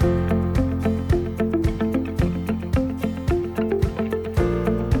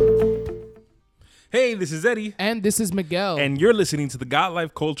Hey, this is Eddie. And this is Miguel. And you're listening to the God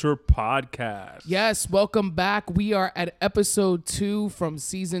Life Culture Podcast. Yes, welcome back. We are at episode 2 from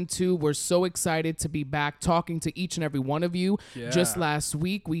season 2. We're so excited to be back talking to each and every one of you. Yeah. Just last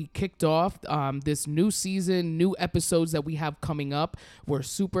week, we kicked off this new season, new episodes that we have coming up. We're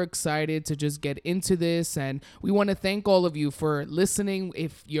super excited to just get into this. And we want to thank all of you for listening.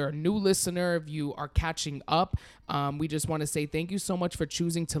 If you're a new listener, if you are catching up, we just want to say thank you so much for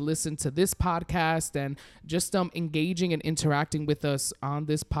choosing to listen to this podcast and just engaging and interacting with us on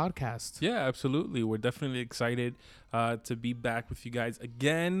this podcast. Yeah, absolutely. We're definitely excited to be back with you guys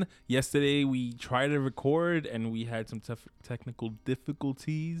again. Yesterday, we tried to record and we had some technical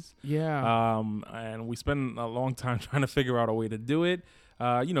difficulties. Yeah. And we spent a long time trying to figure out a way to do it,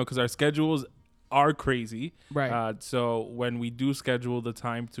 because our schedules are crazy. Right. So when we do schedule the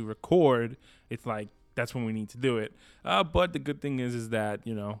time to record, it's like, that's when we need to do it. But the good thing is that,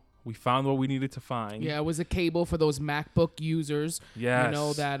 we found what we needed to find. Yeah, it was a cable for those MacBook users. Yes. You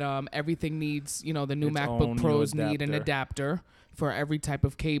know that everything needs, the new Its own MacBook new Pros need an adapter. adapter for every type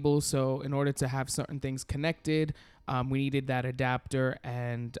of cable. So in order to have certain things connected, we needed that adapter,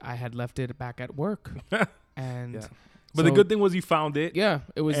 and I had left it back at work. And Yeah. But the good thing was you found it. Yeah,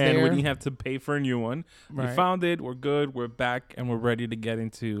 it was and there. we didn't have to pay for a new one. Right. We found it. We're good. We're back, and we're ready to get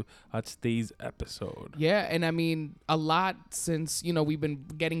into today's episode. Yeah, and I mean, a lot since, we've been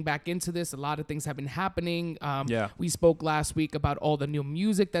getting back into this. A lot of things have been happening. We spoke last week about all the new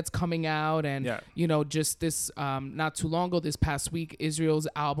music that's coming out. And, just this, not too long ago, this past week, Israel's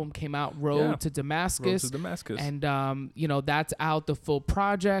album came out, Road to Damascus. Road to Damascus. And, that's out, the full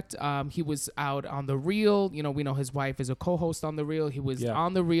project. He was out on The Real. We know his wife is a co-host on The Real. He was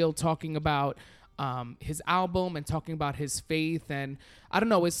on The Real talking about his album and talking about his faith. And I don't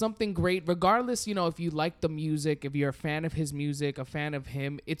know, it's something great. Regardless, if you like the music, if you're a fan of his music, a fan of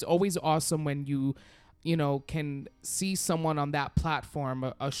him, it's always awesome when you can see someone on that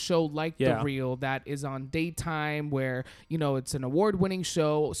platform, a show like The Real that is on daytime where, it's an award-winning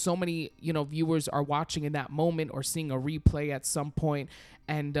show. So many, viewers are watching in that moment or seeing a replay at some point.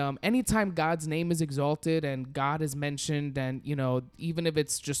 And anytime God's name is exalted and God is mentioned, and, even if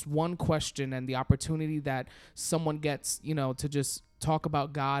it's just one question and the opportunity that someone gets, to just talk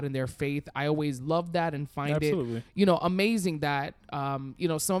about God and their faith, I always love that and find it, amazing that, some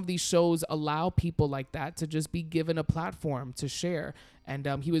of these shows allow people like that to just be given a platform to share. And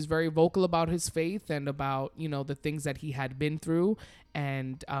he was very vocal about his faith and about, the things that he had been through,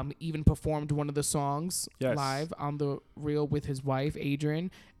 and even performed one of the songs live on The Real with his wife,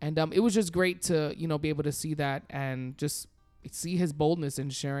 Adrian. And it was just great to, be able to see that and just see his boldness in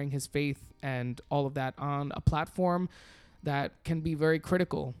sharing his faith and all of that on a platform that can be very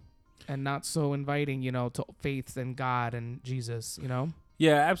critical and not so inviting, to faith and God and Jesus,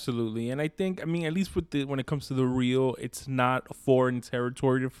 Yeah, absolutely. And I think, at least when it comes to The Real, it's not a foreign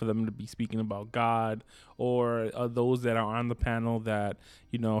territory for them to be speaking about God or those that are on the panel that,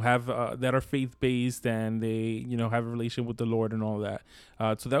 have that are faith-based and they, have a relation with the Lord and all that.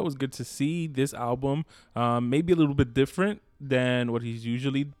 So that was good to see. This album, maybe a little bit different than what he's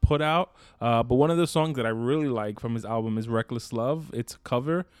usually put out. But one of the songs that I really like from his album is Reckless Love. It's a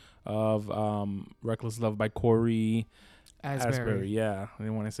cover of Reckless Love by Corey Asbury. Yeah, I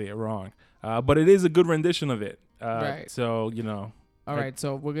didn't want to say it wrong. But it is a good rendition of it. Right. So, All right,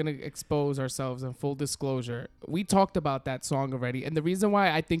 so we're going to expose ourselves in full disclosure. We talked about that song already. And the reason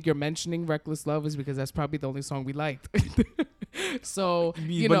why I think you're mentioning Reckless Love is because that's probably the only song we liked. So,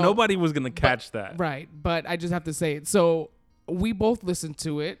 but nobody was going to catch that. Right. But I just have to say it. So we both listened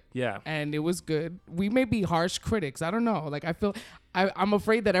to it. Yeah. And it was good. We may be harsh critics. I don't know. Like, I'm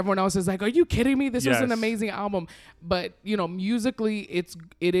afraid that everyone else is like, are you kidding me? This was an amazing album. But, musically,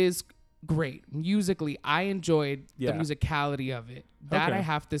 it is great. Musically, I enjoyed the musicality of it. That I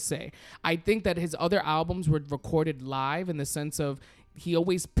have to say. I think that his other albums were recorded live in the sense of he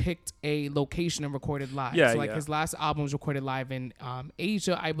always picked a location and recorded live. His last album was recorded live in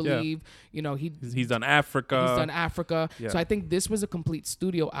Asia, I believe. He's done Africa. Yeah. So I think this was a complete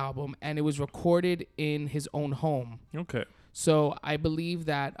studio album, and it was recorded in his own home. Okay. So I believe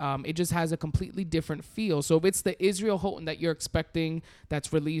that it just has a completely different feel. So if it's the Israel Houghton that you're expecting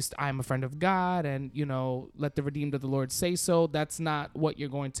that's released, I'm a Friend of God, and, Let the Redeemed of the Lord Say So, that's not what you're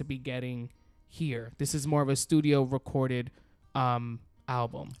going to be getting here. This is more of a studio recorded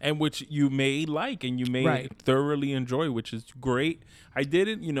album. And which you may like and you may thoroughly enjoy, which is great. I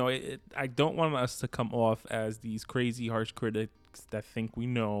didn't, I don't want us to come off as these crazy harsh that think we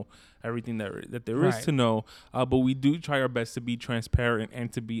know everything that there is to know. But we do try our best to be transparent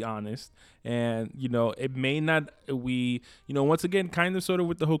and to be honest. And, you know, it may not, once again, kind of sort of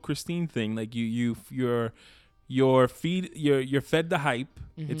with the whole Christine thing, like you're fed the hype.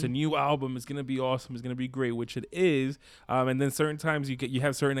 Mm-hmm. It's a new album. It's gonna be awesome. It's gonna be great, which it is. And then certain times you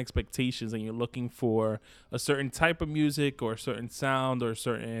have certain expectations, and you're looking for a certain type of music or a certain sound or a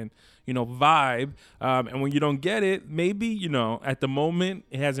certain vibe. And when you don't get it, maybe at the moment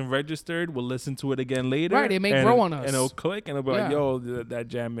it hasn't registered. We'll listen to it again later. Right, it may grow on us, and it'll click, and it'll be like, yo, that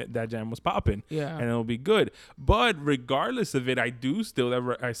jam was popping. Yeah, and it'll be good. But regardless of it, I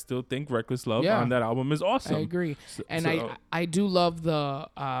still think Reckless Love on that album is awesome. I agree, I do love the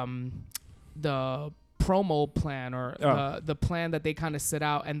promo plan or the plan that they kind of set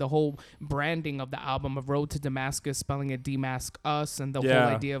out, and the whole branding of the album of Road to Damascus, spelling it Demask Us, and the whole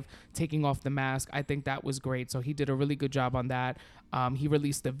idea of taking off the mask. I think that was great. So he did a really good job on that. He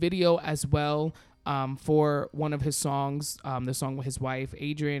released a video as well for one of his songs, the song with his wife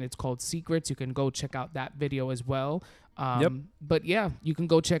Adrienne. It's called Secrets. You can go check out that video as well. But yeah, you can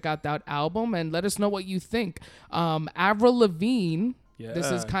go check out that album and let us know what you think. Avril Lavigne. Yeah.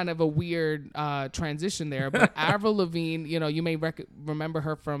 This is kind of a weird transition there, but Avril Lavigne, you may remember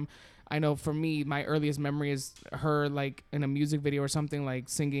her from, I know for me, my earliest memory is her like in a music video or something, like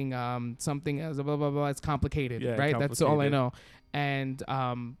singing something as a blah, blah, blah. It's complicated, right? Complicated. That's all I know. And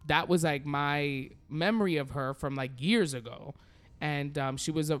that was like my memory of her from like years ago. And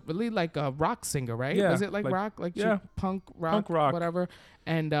she was really like a rock singer, right? Yeah. Was it like rock? Like punk rock, whatever.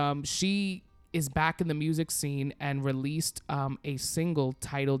 And she is back in the music scene and released a single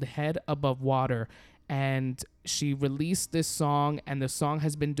titled Head Above Water. And she released this song, and the song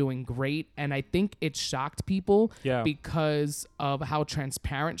has been doing great. And I think it shocked people because of how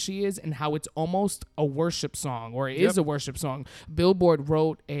transparent she is and how it's almost a worship song, or it is a worship song. Billboard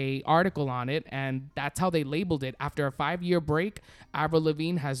wrote a article on it, and that's how they labeled it. After a 5-year break, Avril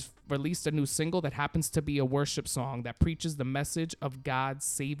Lavigne has released a new single that happens to be a worship song that preaches the message of God's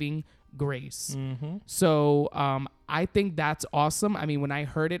saving grace. Mm-hmm. So I think that's awesome. I mean, when I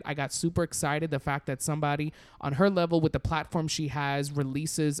heard it, I got super excited. The fact that somebody on her level with the platform she has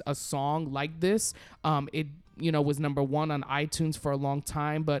releases a song like this, it was number 1 on iTunes for a long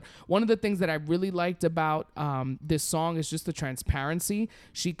time. But one of the things that I really liked about this song is just the transparency.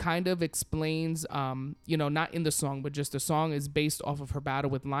 She kind of explains, not in the song, but just the song is based off of her battle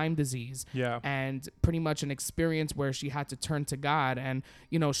with Lyme disease. Yeah. And pretty much an experience where she had to turn to God. And,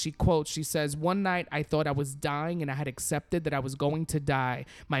 she says, "One night I thought I was dying, and I had accepted that I was going to die.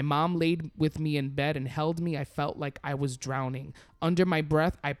 My mom laid with me in bed and held me. I felt like I was drowning. Under my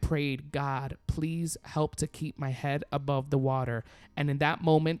breath, I prayed, God, please help to keep my head above the water." And in that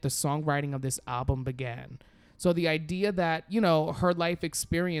moment, the songwriting of this album began. So the idea that, her life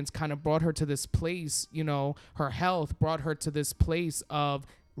experience kind of brought her to this place, her health brought her to this place of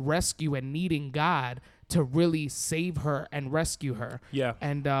rescue and needing God to really save her and rescue her. Yeah.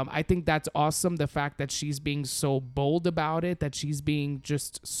 And I think that's awesome. The fact that she's being so bold about it, that she's being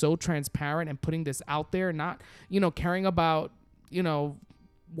just so transparent and putting this out there, not, caring about,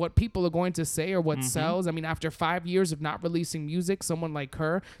 what people are going to say or what sells. I mean, after 5 years of not releasing music, someone like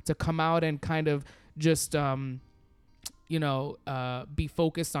her to come out and kind of just, be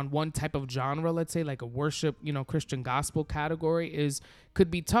focused on one type of genre, let's say like a worship, Christian gospel category could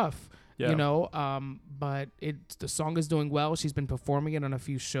be tough. Yeah. But the song is doing well. She's been performing it on a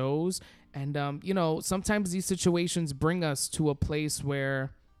few shows. And, sometimes these situations bring us to a place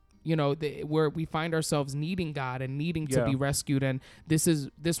where, where we find ourselves needing God and needing to be rescued. And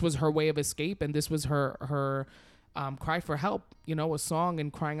this was her way of escape. And this was her cry for help, a song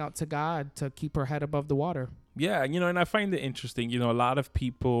and crying out to God to keep her head above the water. Yeah. And I find it interesting, a lot of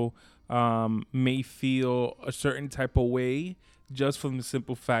people may feel a certain type of way just from the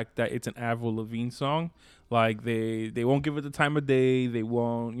simple fact that it's an Avril Lavigne song. Like they won't give it the time of day. They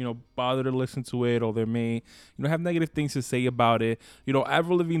won't, bother to listen to it, or they may, have negative things to say about it.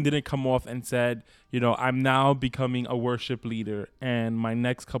 Avril Lavigne didn't come off and said, I'm now becoming a worship leader and my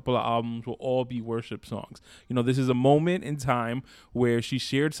next couple of albums will all be worship songs. This is a moment in time where she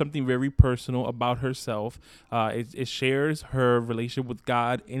shared something very personal about herself. It shares her relationship with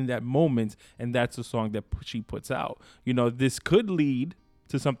God in that moment, and that's the song that she puts out. This could lead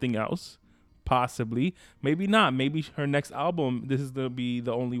to something else. Possibly, maybe not. Maybe her next album, this is going to be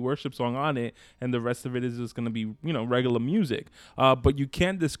the only worship song on it, and the rest of it is just going to be, regular music. But you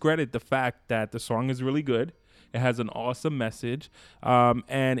can't discredit the fact that the song is really good. It has an awesome message,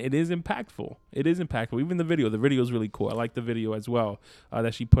 and it is impactful. It is impactful. Even the video is really cool. I like the video as well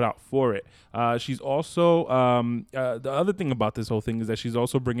that she put out for it. She's also the other thing about this whole thing is that she's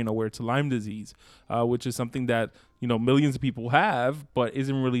also bringing awareness to Lyme disease, which is something that millions of people have, but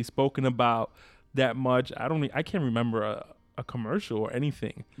isn't really spoken about that much. I can't remember a commercial or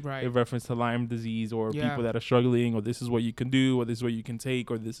anything in reference to Lyme disease or people that are struggling, or this is what you can do, or this is what you can take,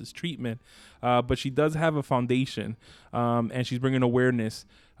 or this is treatment. But she does have a foundation, and she's bringing awareness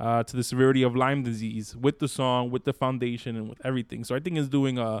to the severity of Lyme disease with the song, with the foundation, and with everything. So I think it's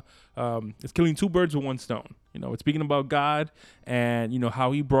doing it's killing two birds with one stone. It's speaking about God and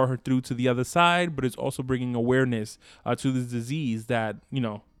how He brought her through to the other side, but it's also bringing awareness to this disease that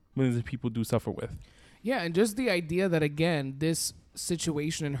millions of people do suffer with. Yeah, and just the idea that, again, this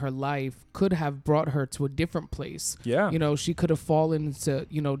situation in her life could have brought her to a different place. Yeah. She could have fallen into,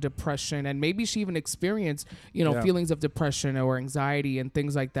 depression, and maybe she even experienced, feelings of depression or anxiety and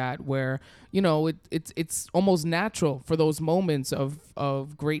things like that, where, it's almost natural for those moments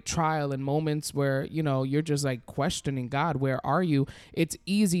of great trial and moments where, you're just like questioning God, where are you? It's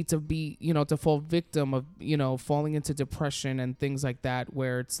easy to be, to fall victim of, falling into depression and things like that,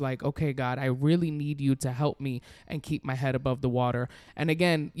 where it's like, okay, God, I really need you to help me and keep my head above the water. And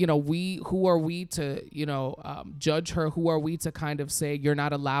again, who are we to, judge her? Who are we to kind of say you're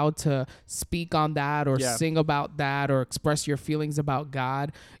not allowed to speak on that or sing about that or express your feelings about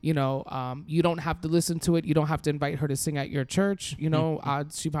God? You don't have to listen to it. You don't have to invite her to sing at your church.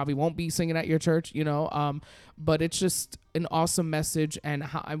 She probably won't be singing at your church, but it's just an awesome message. And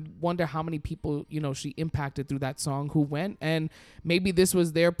I wonder how many people, she impacted through that song who went, and maybe this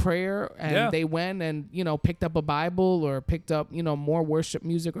was their prayer and they went and, picked up a Bible or picked up, more worship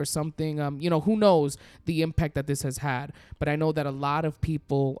music or something. Who knows the impact that this has had. But I know that a lot of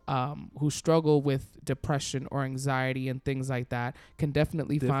people who struggle with depression or anxiety and things like that can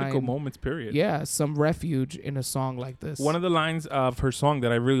definitely difficult moments, period. Yeah, some refuge in a song like this. One of the lines of her song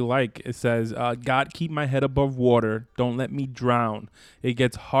that I really like, it says, God, keep my head above water. Don't let me drown. It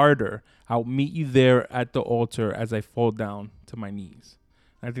gets harder. I'll meet you there at the altar as I fall down to my knees.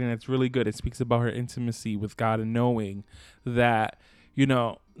 I think that's really good. It speaks about her intimacy with God and knowing that,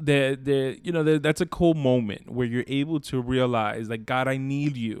 that's a cool moment where you're able to realize, like, God, I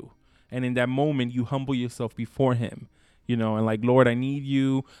need you. And in that moment, you humble yourself before Him, and like, Lord, I need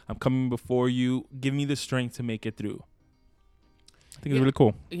you. I'm coming before you. Give me the strength to make it through. I think it's really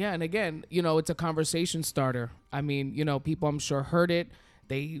cool. Yeah, and again, it's a conversation starter. I mean, people I'm sure heard it.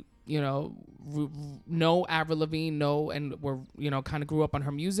 They, know Avril Lavigne, and were, kind of grew up on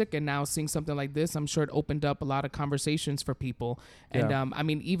her music, and now seeing something like this, I'm sure it opened up a lot of conversations for people. And I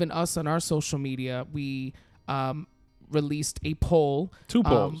mean, even us on our social media, we released a poll. Two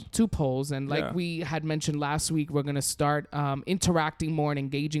polls. And like we had mentioned last week, we're going to start interacting more and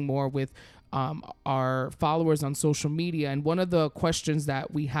engaging more with our followers on social media. And one of the questions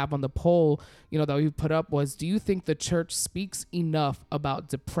that we have on the poll, that we put up was, do you think the church speaks enough about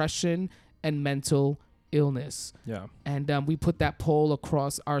depression and mental illness? Yeah. And we put that poll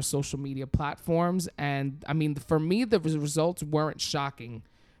across our social media platforms. And I mean, for me, the results weren't shocking,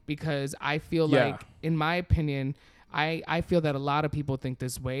 because I feel like, in my opinion, I feel that a lot of people think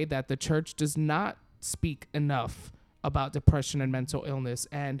this way, that the church does not speak enough about depression and mental illness.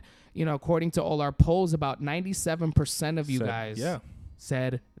 And, according to all our polls, about 97% of you guys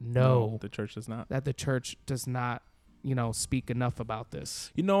said no, the church does not. That the church does not, speak enough about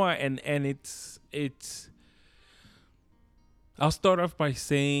this. And it's I'll start off by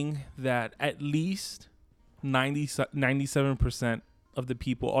saying that at least 97% of the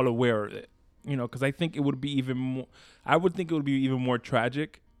people are aware of it. Because I think it would be even more. I would think it would be even more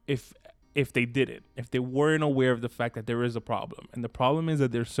tragic if they didn't, if they weren't aware of the fact that there is a problem. And the problem is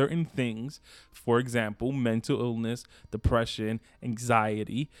that there's certain things, for example, mental illness, depression,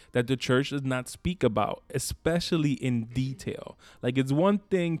 anxiety, that the church does not speak about, especially in detail. Like, it's one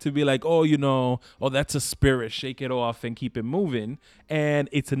thing to be like, that's a spirit, shake it off and keep it moving. And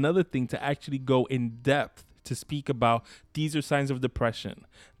it's another thing to actually go in depth to speak about, these are signs of depression.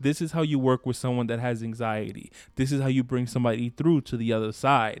 This is how you work with someone that has anxiety. This is how you bring somebody through to the other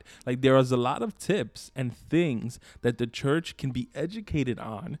side. Like, there is a lot of tips and things that the church can be educated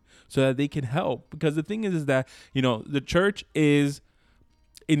on so that they can help. Because the thing is that, the church is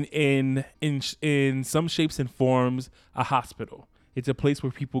in some shapes and forms a hospital. It's a place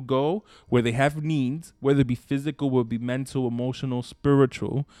where people go, where they have needs, whether it be physical, whether it be mental, emotional,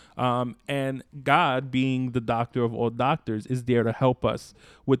 spiritual. And God, being the doctor of all doctors, is there to help us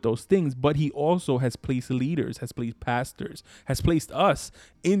with those things. But he also has placed leaders, has placed pastors, has placed us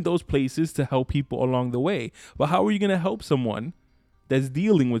in those places to help people along the way. But how are you going to help someone that's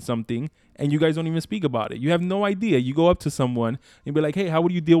dealing with something and you guys don't even speak about it? You have no idea. You go up to someone and be like, hey, how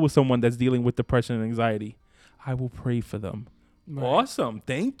would you deal with someone that's dealing with depression and anxiety? I will pray for them. Right. Awesome.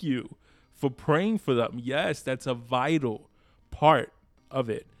 Thank you for praying for them. Yes, that's a vital part of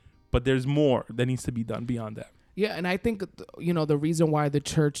it. But there's more that needs to be done beyond that. Yeah, and I think, the reason why the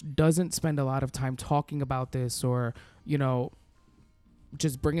church doesn't spend a lot of time talking about this or,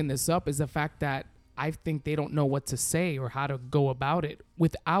 just bringing this up is the fact that I think they don't know what to say or how to go about it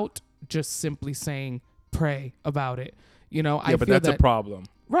without just simply saying, pray about it. I but feel that's a problem.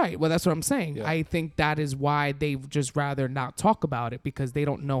 Right. Well, that's what I'm saying. Yeah. I think that is why they've just rather not talk about it because they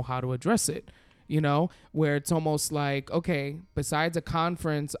don't know how to address it, where it's almost like, okay, besides a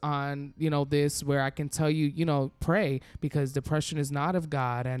conference on, this where I can tell you, pray because depression is not of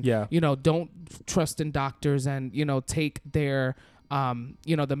God and, don't trust in doctors and, take their,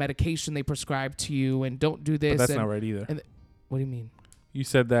 the medication they prescribe to you and don't do this. But that's not right either. What do you mean? You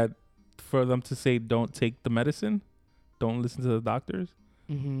said that for them to say don't take the medicine, don't listen to the doctors.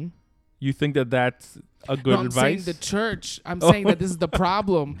 Mm-hmm. You think that that's a good advice? I'm saying the church. I'm saying that this is the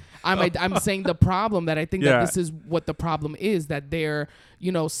problem. I'm saying the problem that I think that this is what the problem is, that they're,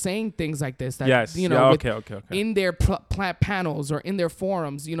 saying things like this. That, yes. Okay. In their panels or in their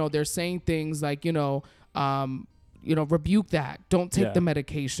forums, they're saying things like, rebuke that. Don't take the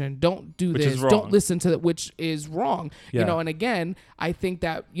medication. Don't do this. Don't listen to that, which is wrong. Yeah. And again, I think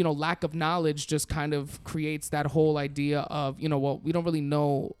that, lack of knowledge just kind of creates that whole idea of, well, we don't really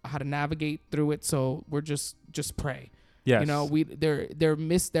know how to navigate through it. So we're just pray. Yes.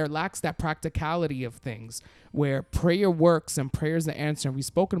 There lacks that practicality of things where prayer works and prayer is the answer. And we've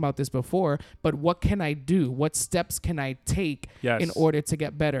spoken about this before, but what can I do? What steps can I take in order to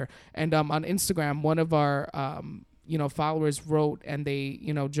get better? And on Instagram, one of our followers wrote, and they,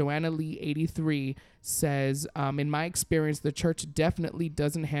 Joanna Lee 83 says, in my experience, the church definitely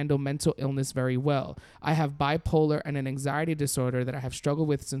doesn't handle mental illness very well. I have bipolar and an anxiety disorder that I have struggled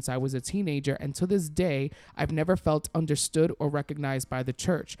with since I was a teenager, and to this day, I've never felt understood or recognized by the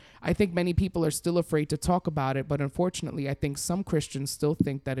church. I think many people are still afraid to talk about it, but unfortunately, I think some Christians still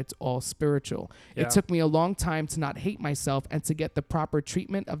think that it's all spiritual. Yeah. It took me a long time to not hate myself and to get the proper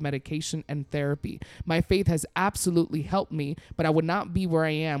treatment of medication and therapy. My faith has absolutely helped me, but I would not be where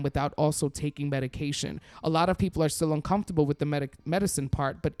I am without also taking medication. A lot of people are still uncomfortable with the medicine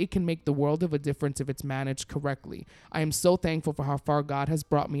part, but it can make the world of a difference if it's managed correctly. I am so thankful for how far God has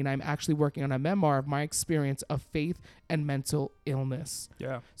brought me, and I'm actually working on a memoir of my experience of faith and mental illness.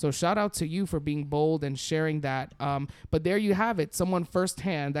 Yeah. So shout out to you for being bold and sharing that. But there you have it. Someone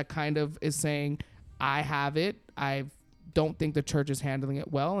firsthand that kind of is saying, I have it. I don't think the church is handling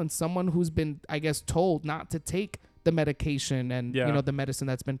it well. And someone who's been, I guess, told not to take the medication and the medicine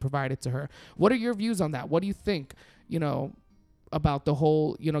that's been provided to her. What are your views on that? What do you think about the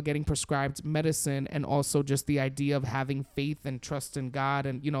whole getting prescribed medicine and also just the idea of having faith and trust in God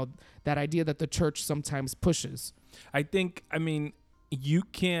and that idea that the church sometimes pushes? I think you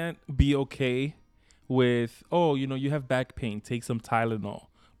can't be okay with you have back pain, take some Tylenol,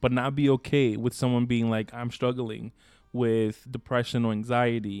 but not be okay with someone being like, I'm struggling with depression or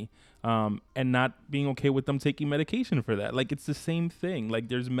anxiety, and not being okay with them taking medication for that. Like, it's the same thing. Like,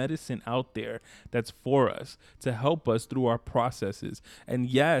 there's medicine out there that's for us to help us through our processes. And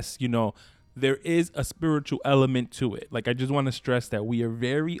yes, there is a spiritual element to it. Like, I just want to stress that we are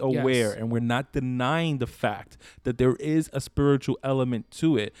very aware and we're not denying the fact that there is a spiritual element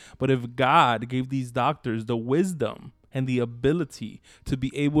to it. But if God gave these doctors the wisdom and the ability to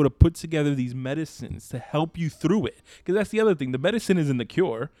be able to put together these medicines to help you through it. Because that's the other thing. The medicine isn't the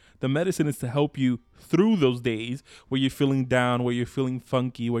cure. The medicine is to help you through those days where you're feeling down, where you're feeling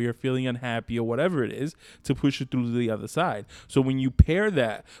funky, where you're feeling unhappy or whatever it is, to push you through to the other side. So when you pair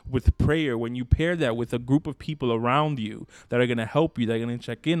that with prayer, when you pair that with a group of people around you that are going to help you, that are going to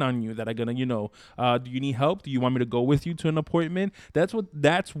check in on you, that are going to, do you need help? Do you want me to go with you to an appointment? That's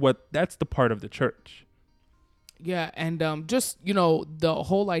the part of the church. Yeah, and just, the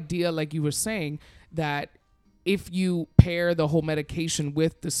whole idea, like you were saying, that if you pair the whole medication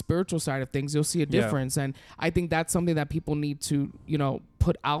with the spiritual side of things, you'll see a difference. Yeah. And I think that's something that people need to,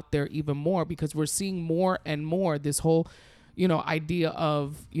 put out there even more, because we're seeing more and more this whole, idea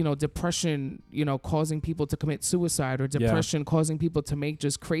of, depression, causing people to commit suicide, or depression causing people to make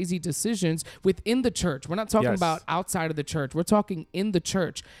just crazy decisions within the church. We're not talking about outside of the church. We're talking in the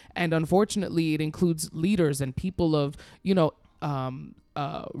church. And unfortunately, it includes leaders and people of,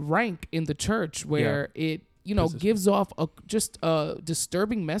 rank in the church where it, gives off just a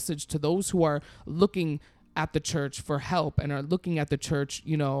disturbing message to those who are looking at the church for help and are looking at the church,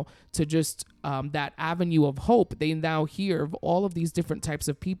 to just that avenue of hope. They now hear of all of these different types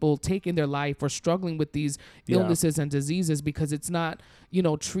of people taking their life or struggling with these illnesses and diseases because it's not,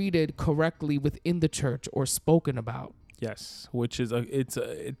 treated correctly within the church or spoken about. Yes, which is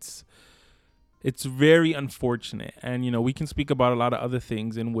it's very unfortunate. And, we can speak about a lot of other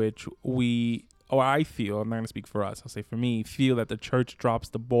things in which I feel, I'm not going to speak for us, I'll say for me, feel that the church drops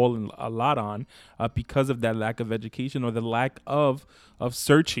the ball a lot on because of that lack of education or the lack of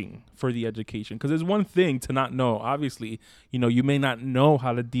searching for the education. Because there's one thing to not know. Obviously, you may not know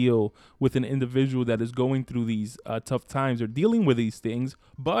how to deal with an individual that is going through these tough times or dealing with these things,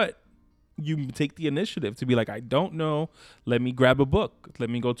 but you take the initiative to be like, I don't know. Let me grab a book. Let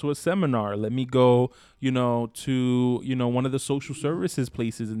me go to a seminar. Let me go, to, one of the social services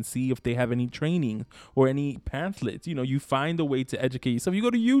places and see if they have any training or any pamphlets. You find a way to educate yourself. You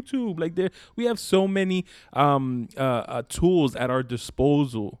go to YouTube. Like we have so many tools at our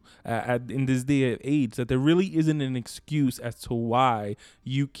disposal in this day and age that there really isn't an excuse as to why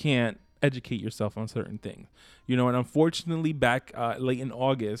you can't educate yourself on certain things. And unfortunately back late in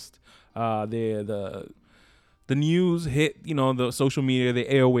August, the news hit, the social media, the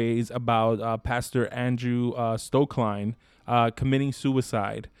airways about Pastor Andrew Stokline committing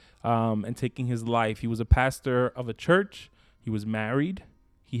suicide and taking his life. He was a pastor of a church. He was married.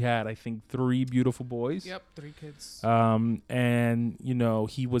 He had, I think, 3 beautiful boys. Yep, 3 kids. And,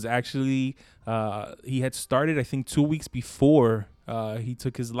 he was actually, he had started, I think, 2 weeks before he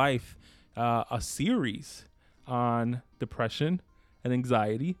took his life, a series on depression and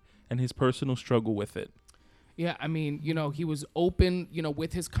anxiety and his personal struggle with it. Yeah, I mean, he was open,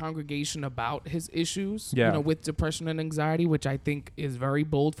 with his congregation about his issues, with depression and anxiety, which I think is very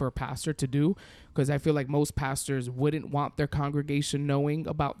bold for a pastor to do, because I feel like most pastors wouldn't want their congregation knowing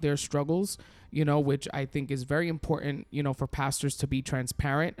about their struggles, which I think is very important, for pastors to be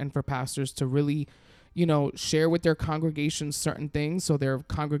transparent and for pastors to really share with their congregations certain things so their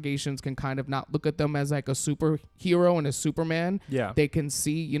congregations can kind of not look at them as like a superhero and a Superman. Yeah. They can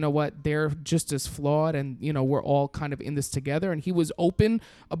see, what, they're just as flawed and, we're all kind of in this together. And he was open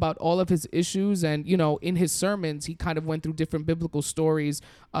about all of his issues. And, in his sermons, he kind of went through different biblical stories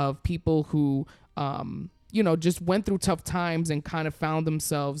of people who, just went through tough times and kind of found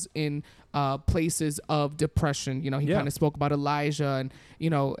themselves in places of depression. He kind of spoke about Elijah and,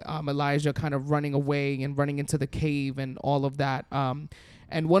 Elijah kind of running away and running into the cave and all of that.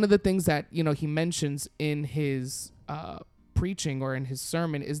 And one of the things that, he mentions in his preaching or in his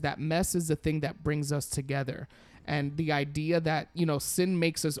sermon is that mess is the thing that brings us together. And the idea that, sin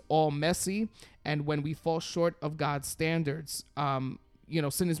makes us all messy. And when we fall short of God's standards,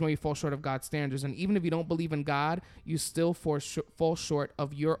 sin is when we fall short of God's standards. And even if you don't believe in God, you still fall short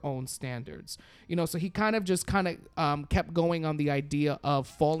of your own standards. So he kind of kept going on the idea of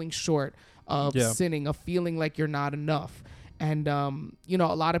falling short, of sinning, of feeling like you're not enough. And, a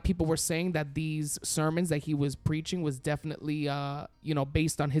lot of people were saying that these sermons that he was preaching was definitely,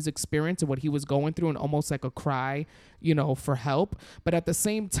 based on his experience and what he was going through and almost like a cry, for help. But at the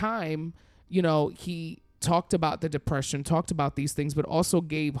same time, he talked about the depression, talked about these things, but also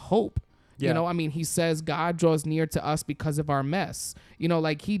gave hope. Yeah. He says God draws near to us because of our mess.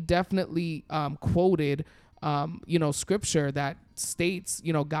 He definitely quoted, scripture that states,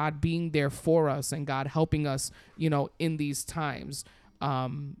 God being there for us and God helping us, in these times.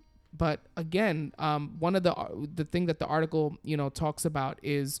 But again, one of the thing that the article, talks about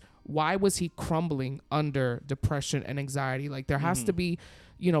is why was he crumbling under depression and anxiety? Like there has to be,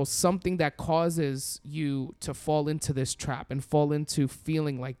 something that causes you to fall into this trap and fall into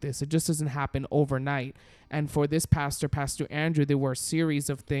feeling like this. It just doesn't happen overnight. And for this Pastor Andrew, there were a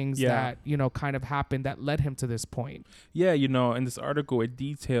series of things that, kind of happened that led him to this point. Yeah, in this article, it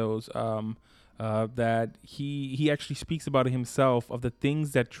details that he actually speaks about it himself, of the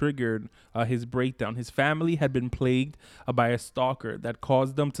things that triggered his breakdown. His family had been plagued by a stalker that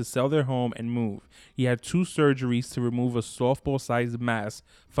caused them to sell their home and move. He had 2 surgeries to remove a softball-sized mass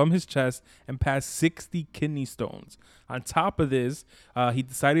from his chest and passed 60 kidney stones. On top of this, he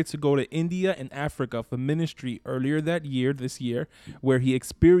decided to go to India and Africa for ministry earlier this year, where he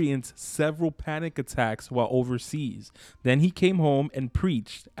experienced several panic attacks while overseas. Then he came home and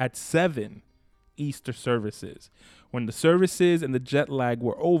preached at 7 Easter services. When the services and the jet lag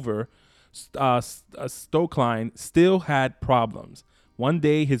were over, Stoecklein still had problems. One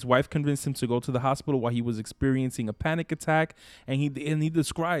day, his wife convinced him to go to the hospital while he was experiencing a panic attack, and he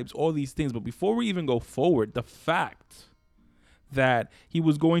describes all these things. But before we even go forward, the fact that he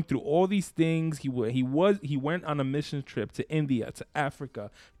was going through all these things, he went on a mission trip to India, to Africa,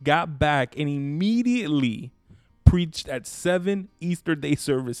 got back, and immediately preached at 7 Easter Day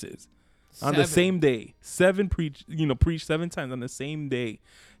services on the same day. Preached 7 times on the same day.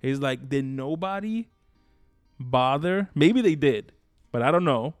 It's like, did nobody bother? Maybe they did, but I don't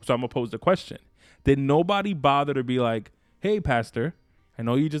know. So I'm going to pose the question. Did nobody bother to be like, hey, pastor, I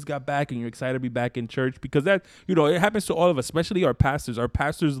know you just got back and you're excited to be back in church? Because that, it happens to all of us, especially our pastors. Our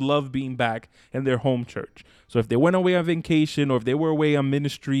pastors love being back in their home church. So if they went away on vacation or if they were away on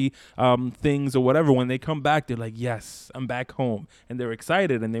ministry things or whatever, when they come back, they're like, yes, I'm back home. And they're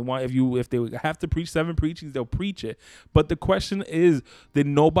excited. And they want, if they have to preach 7 preachings, they'll preach it. But the question is, did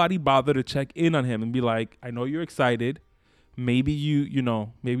nobody bother to check in on him and be like, I know you're excited. Maybe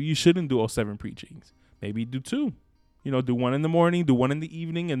maybe you shouldn't do all 7 preachings. Maybe do 2. Do 1 in the morning, do 1 in the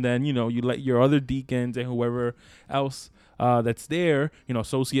evening, and then, you let your other deacons and whoever else that's there,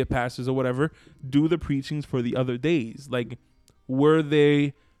 associate pastors or whatever, do the preachings for the other days. Like, were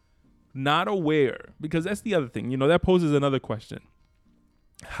they not aware? Because that's the other thing, that poses another question.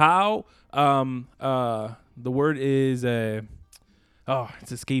 How, the word is,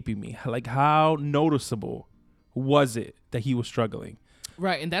 it's escaping me. Like, how noticeable was it that he was struggling?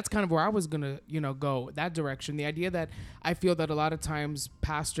 Right, and that's kind of where I was going to, go that direction. The idea that I feel that a lot of times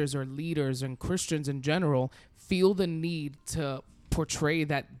pastors or leaders and Christians in general feel the need to portray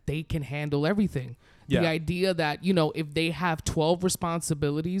that they can handle everything. Yeah. The idea that, if they have 12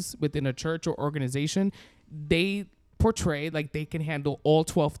 responsibilities within a church or organization, they portray like they can handle all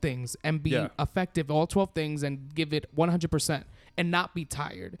 12 things and be effective, all 12 things, and give it 100%. And not be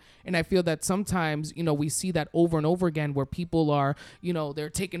tired. And I feel that sometimes, we see that over and over again where people are, they're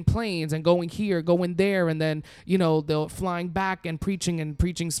taking planes and going here, going there, and then, they're flying back and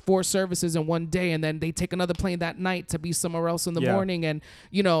preaching 4 services in one day, and then they take another plane that night to be somewhere else in the morning. And,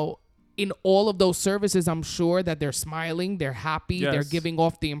 in all of those services, I'm sure that they're smiling, they're happy, they're giving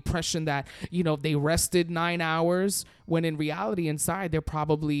off the impression that, they rested 9 hours, when in reality inside, they're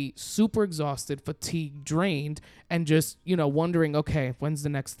probably super exhausted, fatigued, drained, and just, wondering, okay, when's the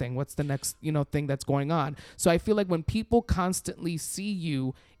next thing? What's the next, thing that's going on? So I feel like when people constantly see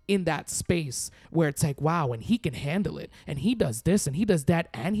you in that space where it's like, wow, and he can handle it, and he does this and he does that,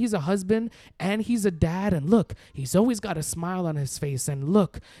 and he's a husband and he's a dad, and look, he's always got a smile on his face, and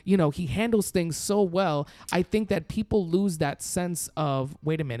look, he handles things so well. I think that people lose that sense of,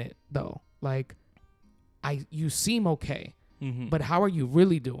 wait a minute though, like, you seem okay, but how are you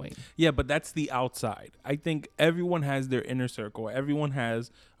really doing? Yeah, but that's the outside. I think everyone has their inner circle. Everyone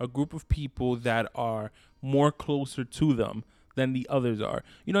has a group of people that are more closer to them than the others are.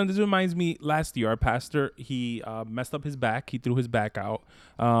 And this reminds me, last year, our pastor, he messed up his back. He threw his back out,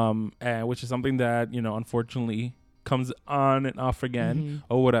 and which is something that, unfortunately comes on and off again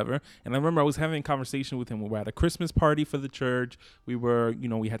or whatever. And I remember I was having a conversation with him. We were at a Christmas party for the church. We were,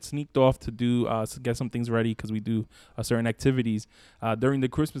 we had sneaked off to do, to get some things ready because we do certain activities during the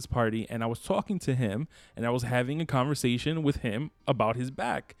Christmas party. And I was talking to him, and I was having a conversation with him about his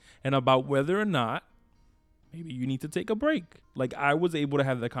back and about whether or not maybe you need to take a break. Like, I was able to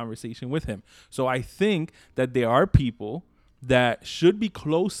have that conversation with him. So I think that there are people that should be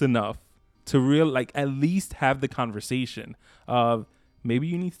close enough to at least have the conversation of maybe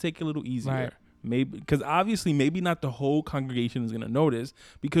you need to take it a little easier. Right. Maybe, because obviously maybe not the whole congregation is going to notice,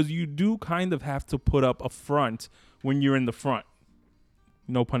 because you do kind of have to put up a front when you're in the front.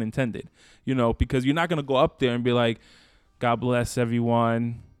 No pun intended. Because you're not going to go up there and be like, God bless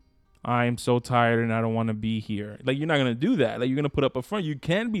everyone, I'm so tired and I don't want to be here. Like, you're not going to do that. Like, you're going to put up a front. You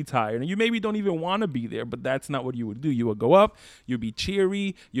can be tired and you maybe don't even want to be there, but that's not what you would do. You would go up, you'll be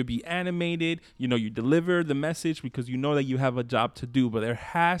cheery, you'll be animated, you deliver the message because you know that you have a job to do. But there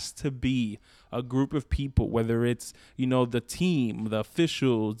has to be a group of people, whether it's, the team, the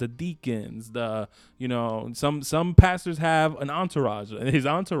officials, the deacons, some pastors have an entourage, his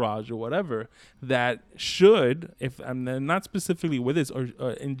entourage or whatever, that should, if I'm not specifically with this or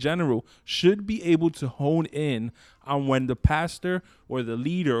in general, should be able to hone in on when the pastor or the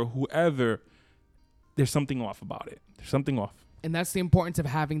leader or whoever, there's something off about it. There's something off. And that's the importance of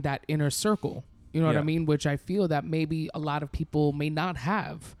having that inner circle, what I mean? Which I feel that maybe a lot of people may not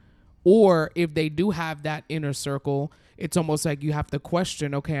have. Or if they do have that inner circle, it's almost like you have to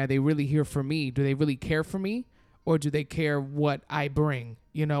question, okay, are they really here for me? Do they really care for me? Or do they care what I bring?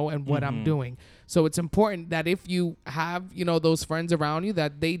 and what I'm doing. So it's important that if you have, those friends around you,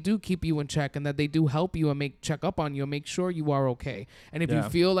 that they do keep you in check and that they do help you and check up on you and make sure you are okay. And if you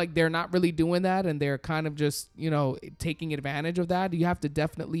feel like they're not really doing that and they're kind of just, taking advantage of that, you have to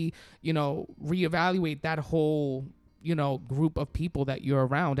definitely, reevaluate that whole group of people that you're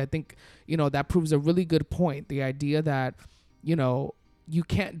around. I think, that proves a really good point. The idea that, you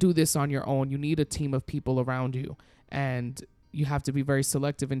can't do this on your own. You need a team of people around you, and you have to be very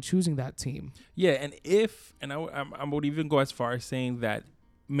selective in choosing that team. Yeah, and I would even go as far as saying that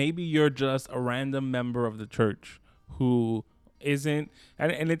maybe you're just a random member of the church who isn't,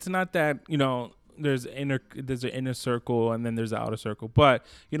 and it's not that, there's an inner circle and then there's an outer circle, but,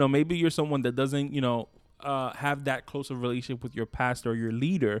 maybe you're someone that doesn't, have that close of relationship with your pastor or your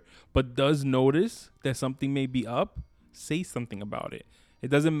leader, but does notice that something may be up. Say something about it. It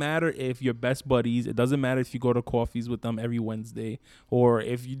doesn't matter if you're best buddies. It doesn't matter if you go to coffees with them every Wednesday, or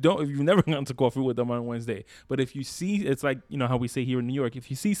if you've never gone to coffee with them on Wednesday. But if you see, it's like, how we say here in New York, if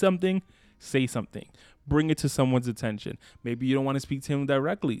you see something, say something. Bring it to someone's attention. Maybe you don't want to speak to him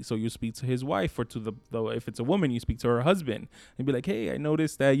directly, so you speak to his wife, or to the if it's a woman, you speak to her husband and be like, hey, I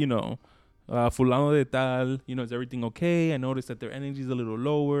noticed that, fulano de tal, is everything okay? I noticed that their energy is a little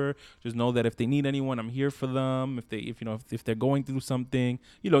lower. Just know that if they need anyone, I'm here for them. If they're going through something,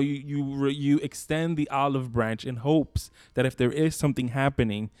 you extend the olive branch in hopes that if there is something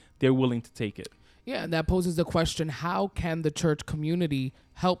happening, they're willing to take it. Yeah, and that poses the question, how can the church community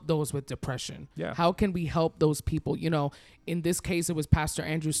help those with depression? Yeah. How can we help those people? In this case, it was Pastor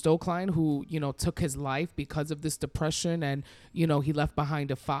Andrew Stokline who, took his life because of this depression, and, he left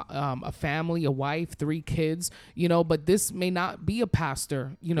behind a family, a wife, 3 kids, but this may not be a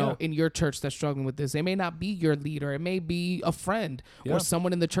pastor, in your church that's struggling with this. It may not be your leader. It may be a friend or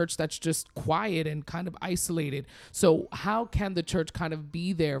someone in the church that's just quiet and kind of isolated. So how can the church kind of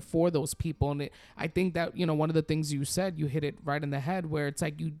be there for those people? And I think that, one of the things you said, you hit it right in the head, where it's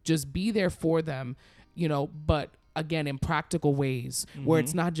like you just be there for them, but again, in practical ways, where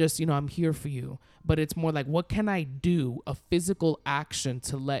it's not just, I'm here for you, but it's more like, what can I do, a physical action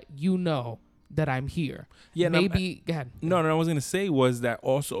to let you know that I'm here? Yeah, maybe, go ahead. No, I was going to say was that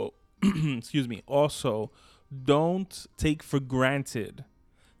also, excuse me, also don't take for granted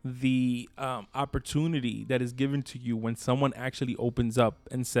the opportunity that is given to you when someone actually opens up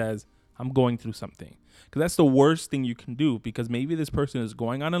and says, I'm going through something. Because that's the worst thing you can do, because maybe this person is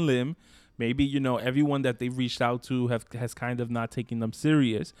going on a limb. Maybe, everyone that they've reached out to has kind of not taken them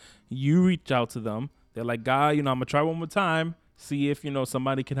serious. You reach out to them. They're like, God, I'm going to try one more time, see if,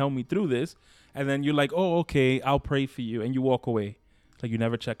 somebody can help me through this. And then you're like, oh, okay, I'll pray for you. And you walk away. Like, you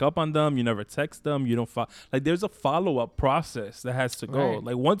never check up on them. You never text them. You don't there's a follow-up process that has to go. Right.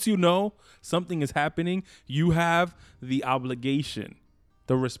 Like, once you know something is happening, you have the obligation,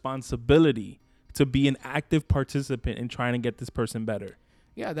 the responsibility to be an active participant in trying to get this person better.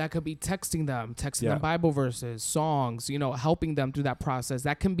 Yeah, that could be texting them Bible verses, songs, helping them through that process.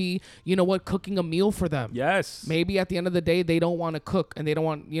 That can be, cooking a meal for them. Yes. Maybe at the end of the day, they don't want to cook, and they don't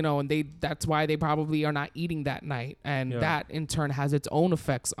want, and that's why they probably are not eating that night. And that in turn has its own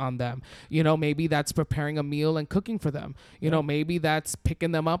effects on them. Maybe that's preparing a meal and cooking for them. Maybe that's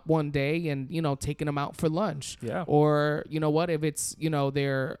picking them up one day and, taking them out for lunch. Yeah. Or, if it's,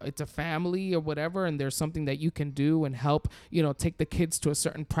 it's a family or whatever, and there's something that you can do and help, take the kids to a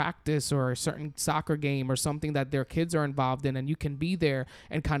certain practice or a certain soccer game or something that their kids are involved in, and you can be there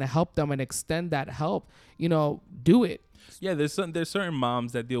and kind of help them and extend that help, do it. Yeah, there's certain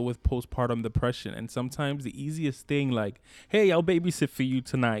moms that deal with postpartum depression, and sometimes the easiest thing, like, hey, I'll babysit for you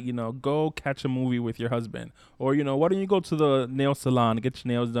tonight, go catch a movie with your husband, or, why don't you go to the nail salon, get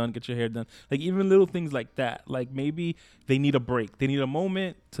your nails done, get your hair done, like, even little things like that. Like, maybe they need a break, they need a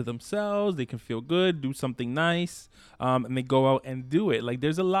moment to themselves, they can feel good, do something nice, and they go out and do it. Like,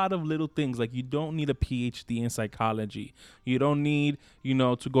 there's a lot of little things. Like, you don't need a PhD in psychology, you don't need,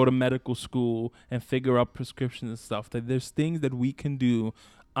 to go to medical school and figure out prescriptions and stuff. That there's things that we can do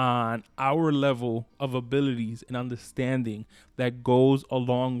on our level of abilities and understanding that goes a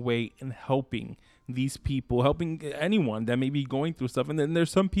long way in helping these people, helping anyone that may be going through stuff. And then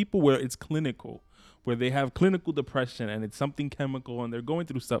there's some people where it's clinical, where they have clinical depression and it's something chemical and they're going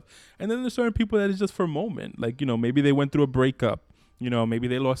through stuff. And then there's certain people that is just for a moment. Like, maybe they went through a breakup You know, maybe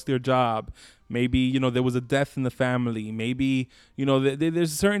they lost their job. Maybe, you know, there was a death in the family. Maybe, you know,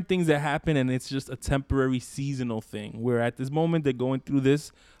 there's certain things that happen and it's just a temporary seasonal thing where at this moment they're going through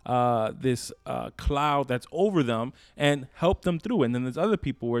this cloud that's over them and help them through. And then there's other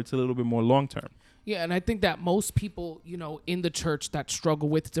people where it's a little bit more long term. Yeah, and I think that most people, you know, in the church that struggle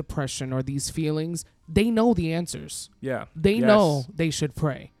with depression or these feelings, they know the answers. Yeah. They know they should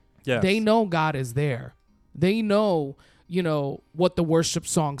pray. Yes. They know God is there. They know, you know, what the worship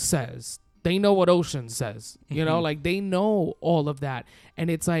song says. They know what Ocean says. You know, like they know all of that.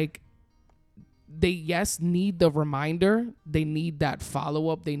 And it's like they, need the reminder. They need that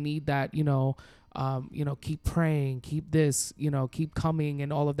follow-up. They need that, keep praying, keep this, keep coming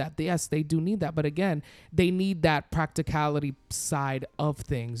and all of that. Yes, they do need that. But again, they need that practicality side of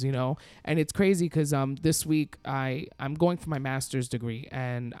things, you know. And it's crazy because this week I'm going for my master's degree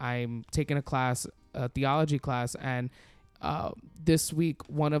and I'm taking a theology class. And this week,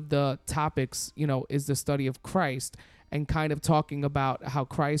 one of the topics, is the study of Christ and kind of talking about how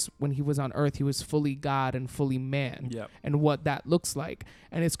Christ, when he was on earth, he was fully God and fully man, and what that looks like.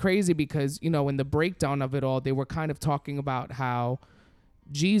 And it's crazy because, in the breakdown of it all, they were kind of talking about how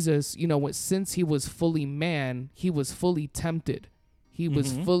Jesus, since he was fully man, he was fully tempted. He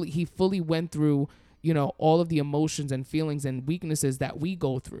was he fully went through, all of the emotions and feelings and weaknesses that we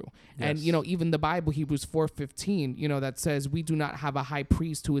go through. Yes. And, even the Bible, Hebrews 4:15, that says we do not have a high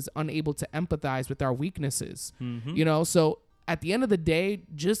priest who is unable to empathize with our weaknesses. So at the end of the day,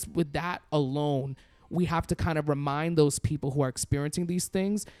 just with that alone, we have to kind of remind those people who are experiencing these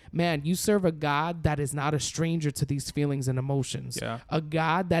things, man, you serve a God that is not a stranger to these feelings and emotions. Yeah. A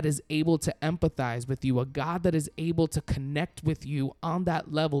God that is able to empathize with you, a God that is able to connect with you on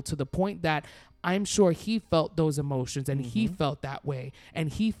that level to the point that I'm sure he felt those emotions and he felt that way and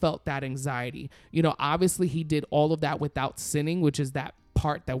he felt that anxiety. Obviously he did all of that without sinning, which is that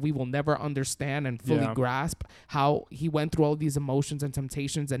part that we will never understand and fully grasp, how he went through all these emotions and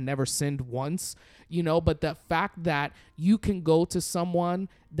temptations and never sinned once, but the fact that you can go to someone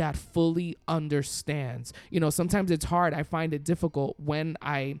that fully understands, sometimes it's hard. I find it difficult when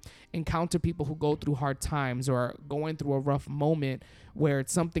I encounter people who go through hard times or going through a rough moment where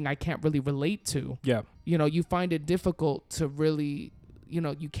it's something I can't really relate to. Yeah. You find it difficult to really,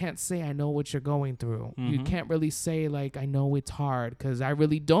 you can't say, I know what you're going through. You can't really say, like, I know it's hard, because I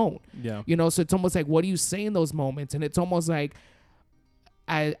really don't. Yeah. So it's almost like, what do you say in those moments? And it's almost like,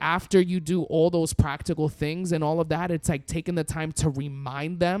 after you do all those practical things and all of that, it's like taking the time to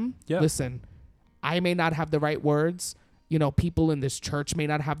remind them, listen, I may not have the right words. People in this church may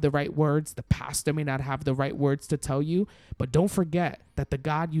not have the right words. The pastor may not have the right words to tell you. But don't forget that the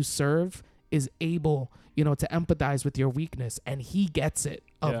God you serve is able, to empathize with your weakness, and he gets it.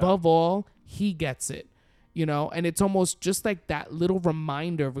 Yeah. Above all, he gets it, and it's almost just like that little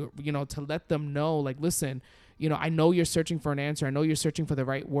reminder, to let them know, like, listen, I know you're searching for an answer. I know you're searching for the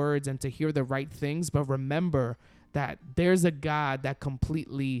right words and to hear the right things, but remember that there's a God that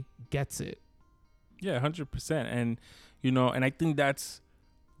completely gets it. Yeah, 100%. And, and I think that's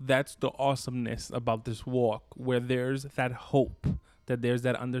the awesomeness about this walk, where there's that hope, that there's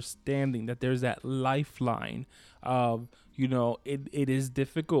that understanding, that there's that lifeline of, it is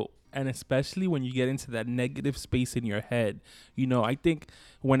difficult. And especially when you get into that negative space in your head, I think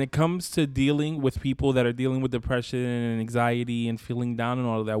when it comes to dealing with people that are dealing with depression and anxiety and feeling down and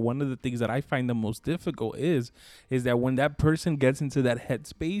all of that, one of the things that I find the most difficult is that when that person gets into that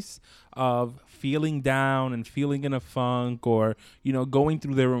headspace of feeling down and feeling in a funk or, going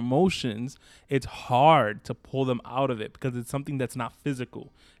through their emotions, it's hard to pull them out of it because it's something that's not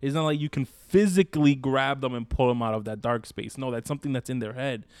physical. It's not like you can physically grab them and pull them out of that dark space. No, that's something that's in their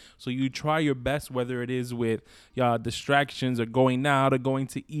head. So you try your best, whether it is with distractions or going out or going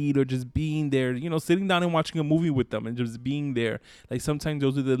to eat or just being there, sitting down and watching a movie with them and just being there. Like sometimes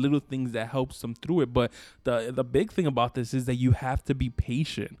those are the little things that helps them through it. But the big thing about this is that you have to be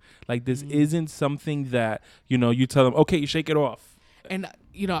patient. Like this isn't something that, you tell them, okay, shake it off. And,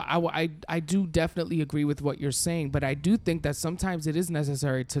 I do definitely agree with what you're saying, but I do think that sometimes it is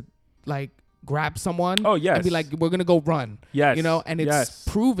necessary to, like, grab someone and be like, we're going to go run. Yes. And it's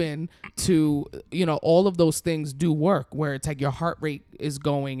proven to, all of those things do work, where it's like your heart rate is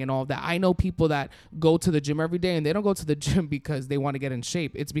going and all that. I know people that go to the gym every day and they don't go to the gym because they want to get in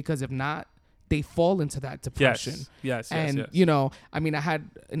shape. It's because if not, they fall into that depression. Yes. And, I had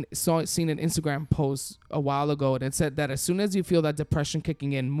seen an Instagram post a while ago, and it said that as soon as you feel that depression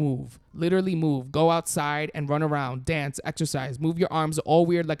kicking in, move. Literally move. Go outside and run around, dance, exercise, move your arms all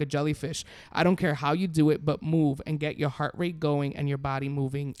weird like a jellyfish. I don't care how you do it, but move and get your heart rate going and your body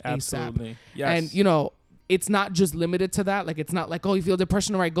moving ASAP. Yes. And, it's not just limited to that. Like, it's not like, oh, you feel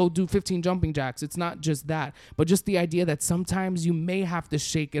depression, all right, go do 15 jumping jacks. It's not just that, but just the idea that sometimes you may have to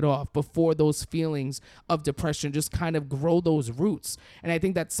shake it off before those feelings of depression just kind of grow those roots. And I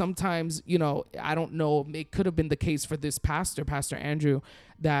think that sometimes, you know, I don't know, it could have been the case for this pastor, Pastor Andrew,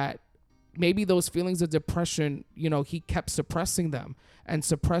 that maybe those feelings of depression, you know, he kept suppressing them and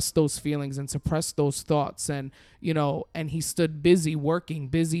suppressed those feelings and suppressed those thoughts. And, you know, and he stood busy working,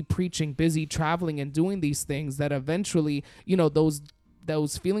 busy preaching, busy traveling and doing these things that eventually, you know, those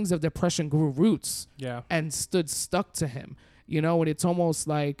feelings of depression grew roots and stood stuck to him. You know, and it's almost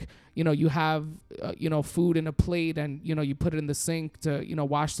like, you know, you have, you know, food in a plate and, you know, you put it in the sink to, you know,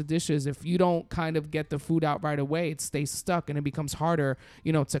 wash the dishes. If you don't kind of get the food out right away, it stays stuck and it becomes harder,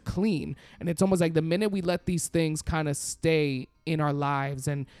 you know, to clean. And it's almost like the minute we let these things kind of stay in our lives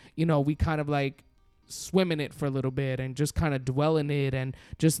and, you know, we kind of like swim in it for a little bit and just kind of dwell in it and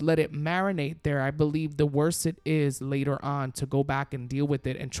just let it marinate there, I believe the worse it is later on to go back and deal with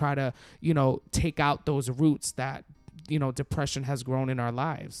it and try to, you know, take out those roots that, you know, depression has grown in our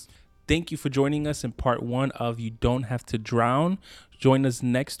lives. Thank you for joining us in part 1 of You Don't Have to Drown. Join us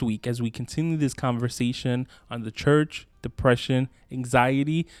next week as we continue this conversation on the church, depression,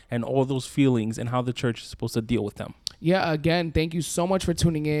 anxiety, and all those feelings and how the church is supposed to deal with them. Yeah, again, thank you so much for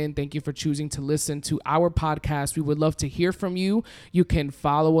tuning in. Thank you for choosing to listen to our podcast. We would love to hear from you. You can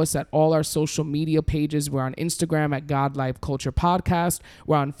follow us at all our social media pages. We're on Instagram at God Life Culture Podcast.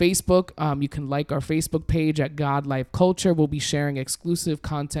 We're on Facebook. You can like our Facebook page at God Life Culture. We'll be sharing exclusive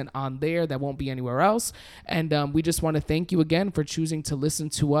content on there that won't be anywhere else. And we just want to thank you again for choosing to listen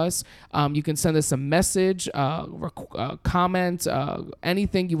to us. You can send us a message, comment,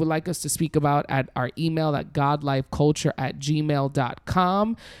 anything you would like us to speak about at our email at godlifeculture@gmail.com.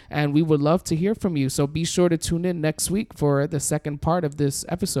 And we would love to hear from you. So be sure to tune in next week for the second part of this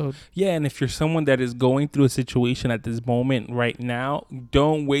episode. Yeah, and if you're someone that is going through a situation at this moment right now,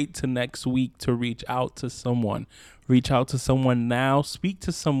 don't wait till next week to reach out to someone. Reach out to someone now, speak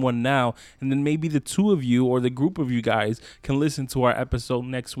to someone now, and then maybe the two of you or the group of you guys can listen to our episode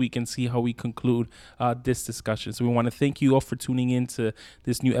next week and see how we conclude this discussion. So we want to thank you all for tuning in to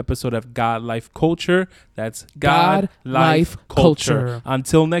this new episode of God Life Culture. That's God Life Culture.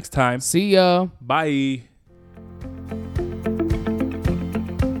 Until next time. See ya. Bye.